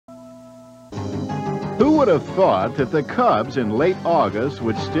Who would have thought that the Cubs in late August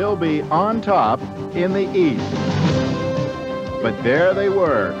would still be on top in the East? But there they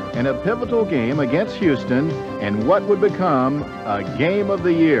were in a pivotal game against Houston in what would become a game of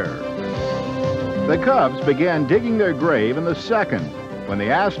the year. The Cubs began digging their grave in the second when the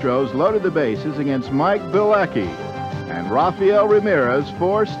Astros loaded the bases against Mike Bilecki, and Rafael Ramirez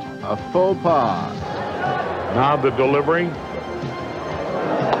forced a faux pas. Now the delivery.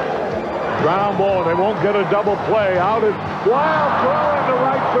 Ground ball. They won't get a double play. Out is wild throw into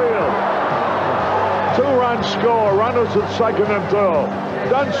right field. Two-run score. Runners at second and third.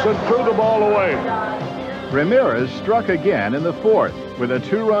 Dunston threw the ball away. Ramirez struck again in the fourth with a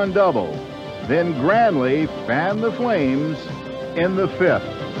two-run double. Then Granley fanned the flames in the fifth.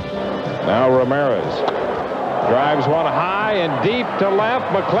 Now Ramirez drives one high and deep to left.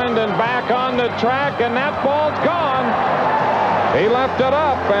 McClendon back on the track, and that ball's gone. He left it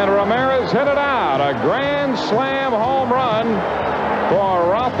up, and Ramirez hit it out. A grand slam home run for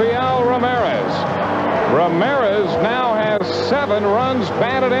Rafael Ramirez. Ramirez now has 7 runs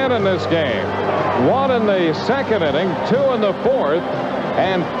batted in this game. 1 in the second inning, 2 in the fourth,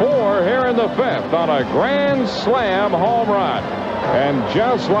 and 4 here in the fifth on a grand slam home run. And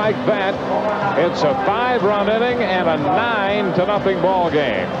just like that, it's a 5-run inning and a 9-0 ball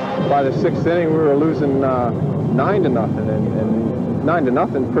game. By the 6th inning, we were losing 9-0, and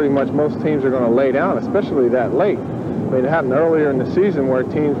 9-0. Pretty much most teams are going to lay down, especially that late. I mean, it happened earlier in the season where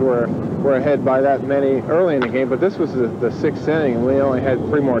teams were ahead by that many early in the game, but this was the 6th inning, and we only had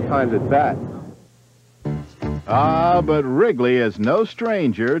 3 more times at bat. But Wrigley is no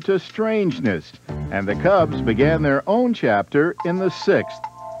stranger to strangeness, and the Cubs began their own chapter in the 6th.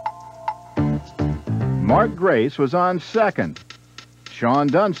 Mark Grace was on second, Sean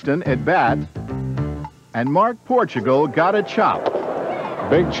Dunston at bat, and Mark Portugal got a chop.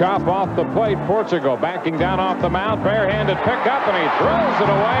 Big chop off the plate. Portugal backing down off the mound, barehanded pickup, and he throws it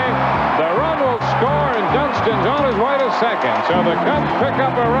away. The run will score, and Dunston's on his way to second, so the Cubs pick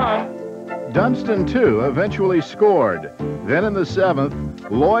up a run. Dunston, too, eventually scored. Then in the 7th,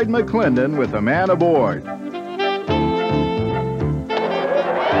 Lloyd McClendon with a man aboard. There's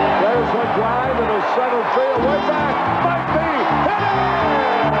a drive into center field, way back. Might be hit it!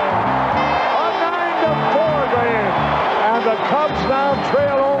 A 9-4 game, and the Cubs now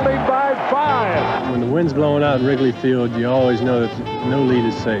trail only by 5. When the wind's blowing out in Wrigley Field, you always know that no lead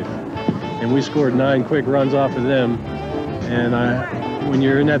is safe. And we scored 9 quick runs off of them, and when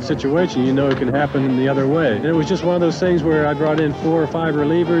you're in that situation, you know it can happen the other way. And it was just one of those things where I brought in 4 or 5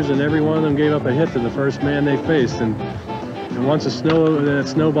 relievers, and every one of them gave up a hit to the first man they faced. And once that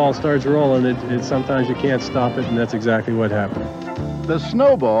snowball starts rolling, it sometimes you can't stop it, and that's exactly what happened. The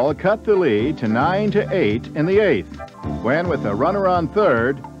snowball cut the lead to 9-8 in the 8th, when with a runner on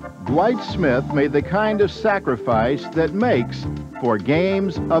third, Dwight Smith made the kind of sacrifice that makes for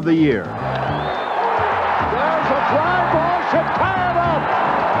games of the year. There's a fly ball, should tie it up.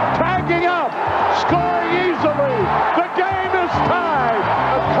 Tagging up, scoring easily. The game is tied.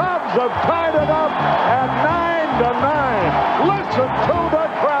 The Cubs have tied it up at 9-9. Listen to the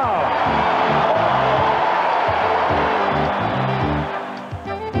crowd.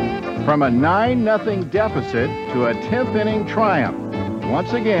 From a 9-0 deficit to a 10th inning triumph.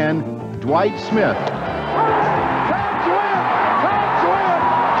 Once again, Dwight Smith. Cubs win! Cubs win!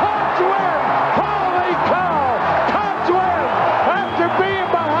 Cubs win! Holy cow! Cubs win! After being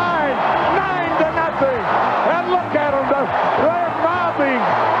behind 9-0. And look at them. They're robbing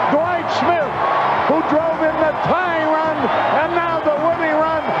Dwight Smith, who drove in the tying run, and now the winning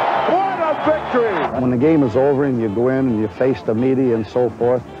run. What a victory! When the game is over and you go in and you face the media and so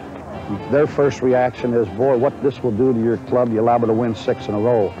forth, their first reaction is, boy, what this will do to your club. You're liable to win 6 in a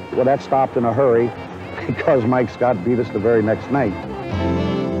row. Well, that stopped in a hurry because Mike Scott beat us the very next night.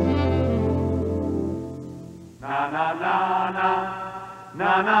 Na na na na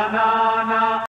na na na na.